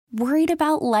Worried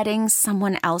about letting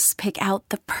someone else pick out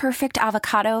the perfect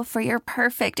avocado for your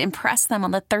perfect impress them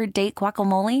on the third date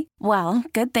guacamole? Well,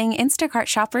 good thing Instacart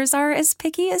shoppers are as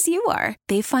picky as you are.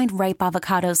 They find ripe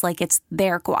avocados like it's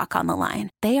their guac on the line.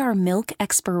 They are milk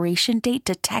expiration date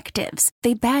detectives.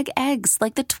 They bag eggs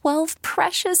like the 12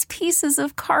 precious pieces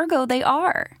of cargo they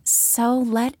are. So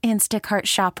let Instacart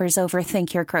shoppers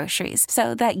overthink your groceries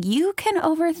so that you can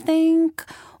overthink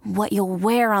what you'll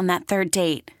wear on that third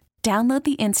date. Download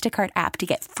the Instacart app to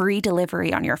get free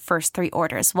delivery on your first 3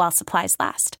 orders while supplies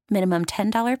last. Minimum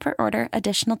 $10 per order.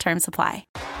 Additional terms apply.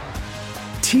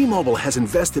 T-Mobile has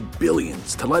invested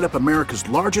billions to light up America's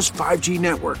largest 5G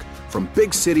network, from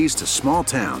big cities to small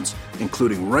towns,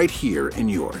 including right here in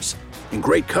yours. And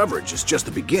great coverage is just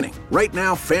the beginning. Right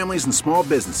now, families and small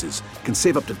businesses can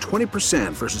save up to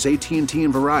 20% versus AT&T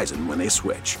and Verizon when they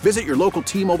switch. Visit your local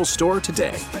T-Mobile store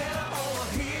today.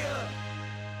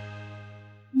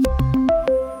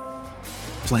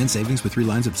 Plan savings with 3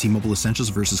 lines of T-Mobile Essentials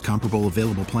versus comparable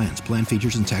available plans. Plan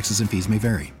features and taxes and fees may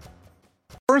vary.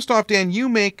 First off, Dan, you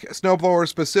make snowblowers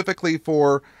specifically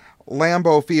for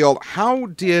Lambeau Field. How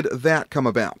did that come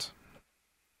about?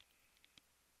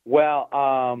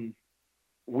 Well,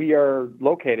 we are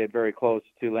located very close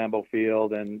to Lambeau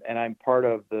Field, and I'm part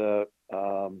of the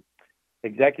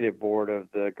executive board of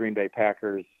the Green Bay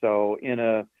Packers. So in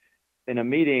a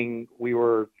meeting, we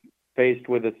were faced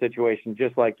with a situation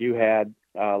just like you had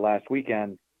last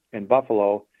weekend in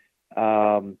Buffalo.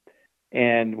 And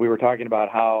we were talking about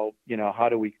how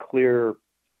do we clear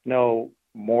snow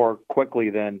more quickly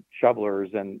than shovelers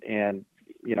and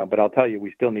but I'll tell you,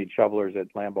 we still need shovelers at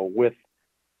Lambeau with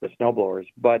the snowblowers.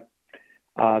 But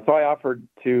so I offered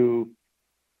to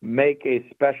make a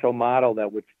special model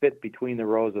that would fit between the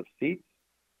rows of seats,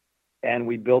 and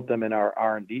we built them in our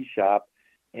R&D shop.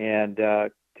 And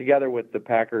together with the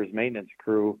Packers maintenance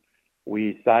crew,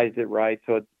 we sized it right.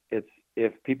 So it's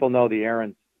if people know the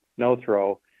Ariens snow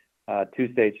throw,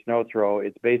 2-stage snow throw,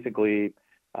 it's basically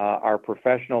our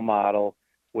professional model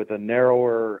with a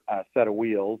narrower set of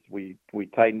wheels. We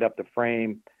tightened up the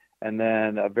frame, and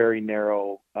then a very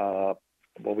narrow,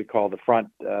 what we call the front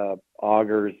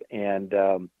augers and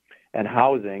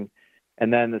housing,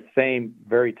 and then the same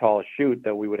very tall chute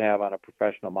that we would have on a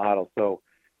professional model. So,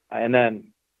 and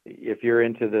then if you're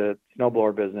into the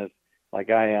snowblower business like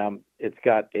I am, it's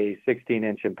got a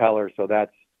 16-inch impeller, so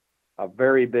that's a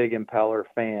very big impeller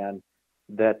fan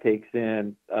that takes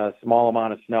in a small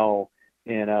amount of snow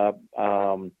in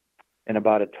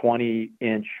about a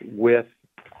 20-inch width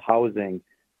housing.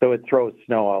 So it throws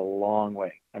snow a long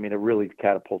way. I mean, it really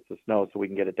catapults the snow so we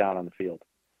can get it down on the field.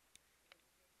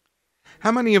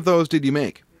 How many of those did you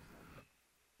make?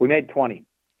 We made 20.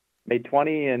 Made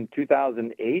 20 in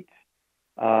 2008.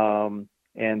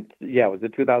 And yeah, it was the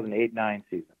 2008-9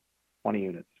 season, 20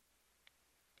 units.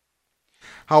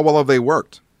 How well have they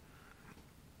worked?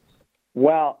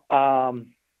 Well,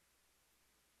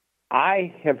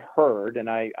 I have heard, and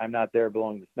I'm not there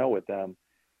blowing the snow with them,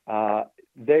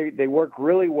 they work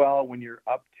really well when you're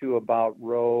up to about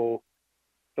row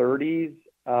 30s.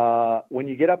 When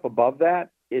you get up above that,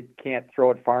 it can't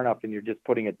throw it far enough, and you're just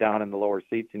putting it down in the lower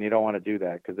seats, and you don't want to do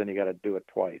that because then you got to do it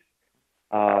twice.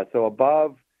 So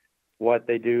above what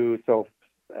they do, so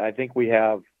I think we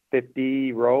have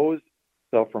 50 rows.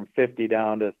 So from 50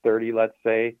 down to 30, let's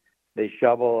say, they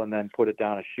shovel and then put it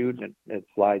down a chute, and it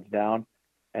slides down.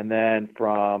 And then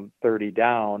from 30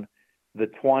 down, the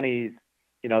 20s,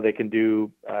 they can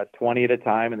do 20 at a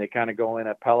time, and they kind of go in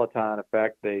a Peloton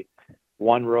effect. They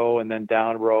one row and then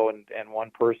down row, and one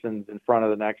person's in front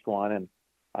of the next one,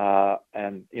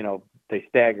 and they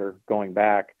stagger going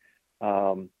back.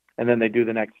 And then they do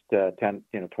the next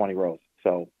 20 rows.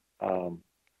 So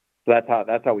that's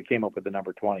how we came up with the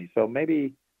number 20. So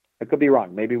maybe I could be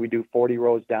wrong. Maybe we do 40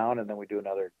 rows down, and then we do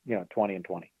another 20 and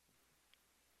 20.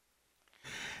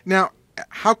 Now,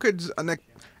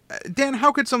 Dan,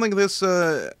 how could something like this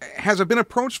has it been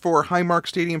approached for Highmark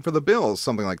Stadium for the Bills?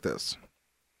 Something like this?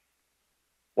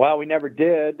 Well, we never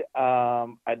did.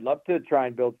 I'd love to try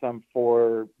and build some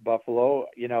for Buffalo.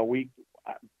 We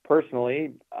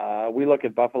personally, we look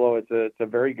at Buffalo. It's a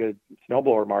very good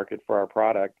snowblower market for our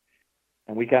product,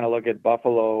 and we kind of look at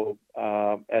Buffalo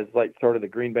as like sort of the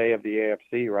Green Bay of the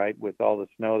AFC, right? With all the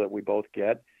snow that we both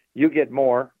get, you get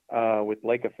more with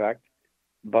lake effect,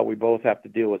 but we both have to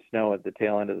deal with snow at the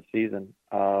tail end of the season.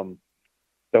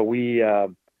 So we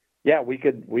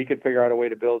could figure out a way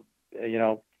to build,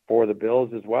 for the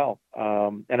Bills as well.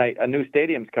 And a new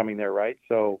stadium's coming there, right?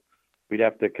 So we'd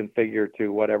have to configure to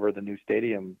whatever the new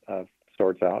stadium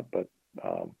sorts out, but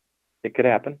it could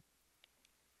happen.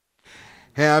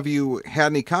 Have you had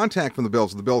any contact from the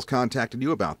Bills? Have the Bills contacted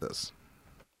you about this?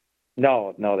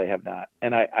 No, they have not.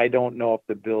 And I don't know if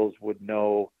the Bills would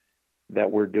know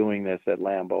that we're doing this at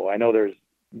Lambeau. I know there's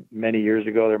many years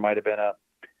ago there might have been a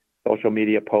social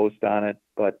media post on it,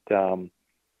 but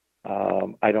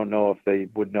I don't know if they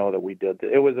would know that we did.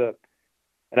 It was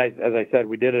as I said,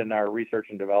 we did it in our research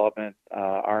and development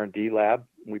R&D lab.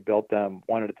 We built them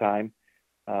one at a time,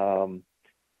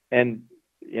 and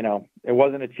it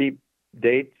wasn't a cheap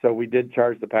date, so we did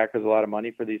charge the Packers a lot of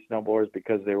money for these snowblowers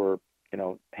because they were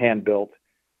hand built.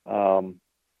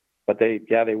 But they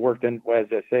worked in, as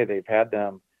I say, they've had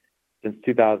them since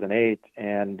 2008,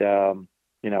 and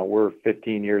we're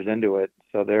 15 years into it,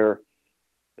 so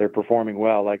they're performing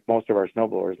well. Like most of our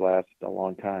snowblowers last a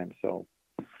long time. So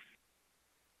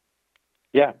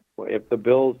yeah, if the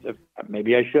Bills,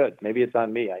 maybe I should, maybe it's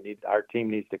on me. Our team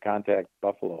needs to contact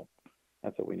Buffalo.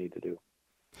 That's what we need to do.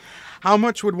 How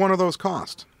much would one of those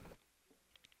cost?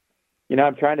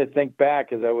 I'm trying to think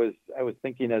back, as I was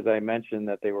thinking, as I mentioned,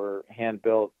 that they were hand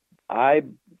built.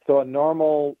 So a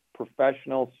normal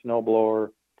professional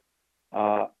snowblower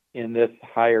in this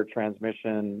higher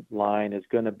transmission line is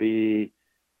going to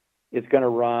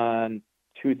run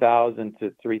 $2,000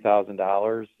 to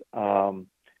 $3,000.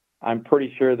 I'm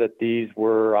pretty sure that these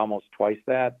were almost twice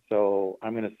that. So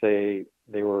I'm going to say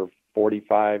they were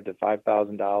 $45,000 to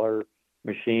 $5,000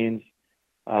 machines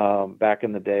back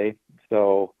in the day.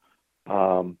 So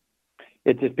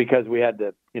it's just because we had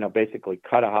to, basically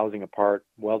cut a housing apart,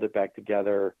 weld it back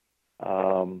together.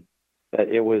 That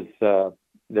it was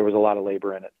there was a lot of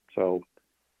labor in it. So,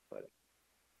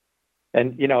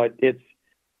 it's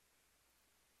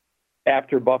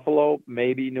after Buffalo,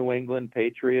 maybe New England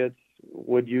Patriots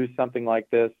would use something like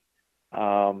this.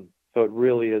 So it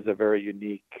really is a very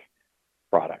unique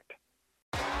product.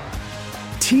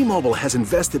 T-Mobile has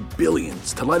invested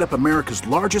billions to light up America's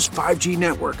largest 5G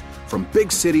network, from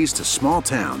big cities to small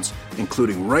towns,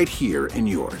 including right here in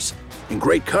yours. And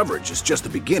great coverage is just the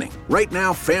beginning. Right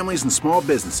now, families and small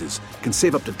businesses can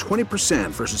save up to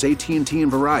 20% versus AT&T and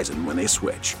Verizon when they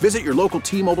switch. Visit your local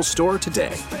T-Mobile store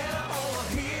today.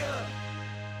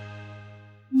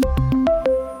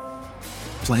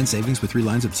 Plan savings with 3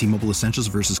 lines of T-Mobile Essentials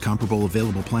versus comparable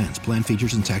available plans. Plan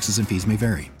features and taxes and fees may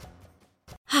vary.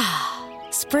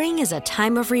 Spring is a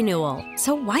time of renewal,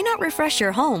 so why not refresh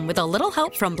your home with a little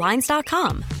help from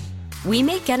Blinds.com? We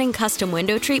make getting custom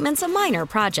window treatments a minor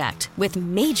project with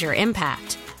major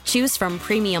impact. Choose from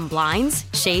premium blinds,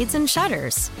 shades, and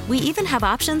shutters. We even have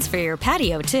options for your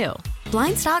patio, too.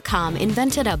 Blinds.com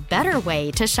invented a better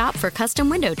way to shop for custom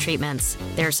window treatments.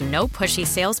 There's no pushy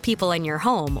salespeople in your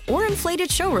home or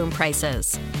inflated showroom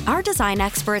prices. Our design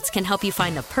experts can help you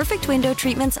find the perfect window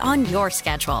treatments on your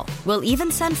schedule. We'll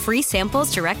even send free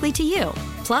samples directly to you.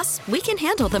 Plus, we can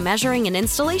handle the measuring and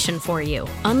installation for you.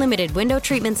 Unlimited window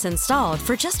treatments installed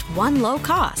for just one low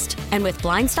cost. And with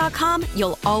Blinds.com,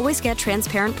 you'll always get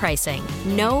transparent pricing.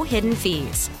 No hidden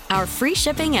fees. Our free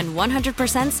shipping and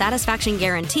 100% satisfaction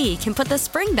guarantee can put the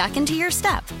spring back into your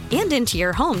step and into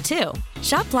your home, too.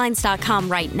 Shop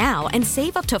Blinds.com right now and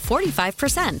save up to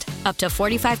 45%. Up to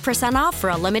 45% off for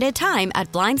a limited time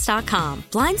at Blinds.com.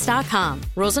 Blinds.com.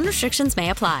 Rules and restrictions may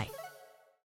apply.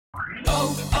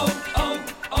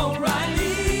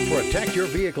 O'Reilly. Protect your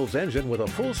vehicle's engine with a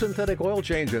full synthetic oil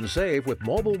change and save with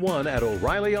Mobile One at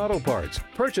O'Reilly Auto Parts.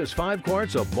 Purchase 5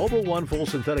 quarts of Mobile One full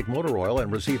synthetic motor oil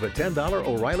and receive a $10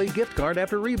 O'Reilly gift card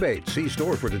after rebate. See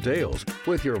store for details.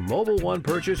 With your Mobile One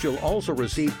purchase, you'll also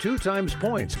receive 2 times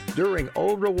points during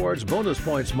O Rewards Bonus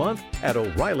Points Month at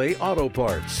O'Reilly Auto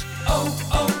Parts.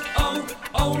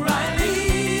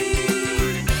 O'Reilly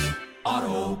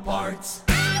Auto Parts.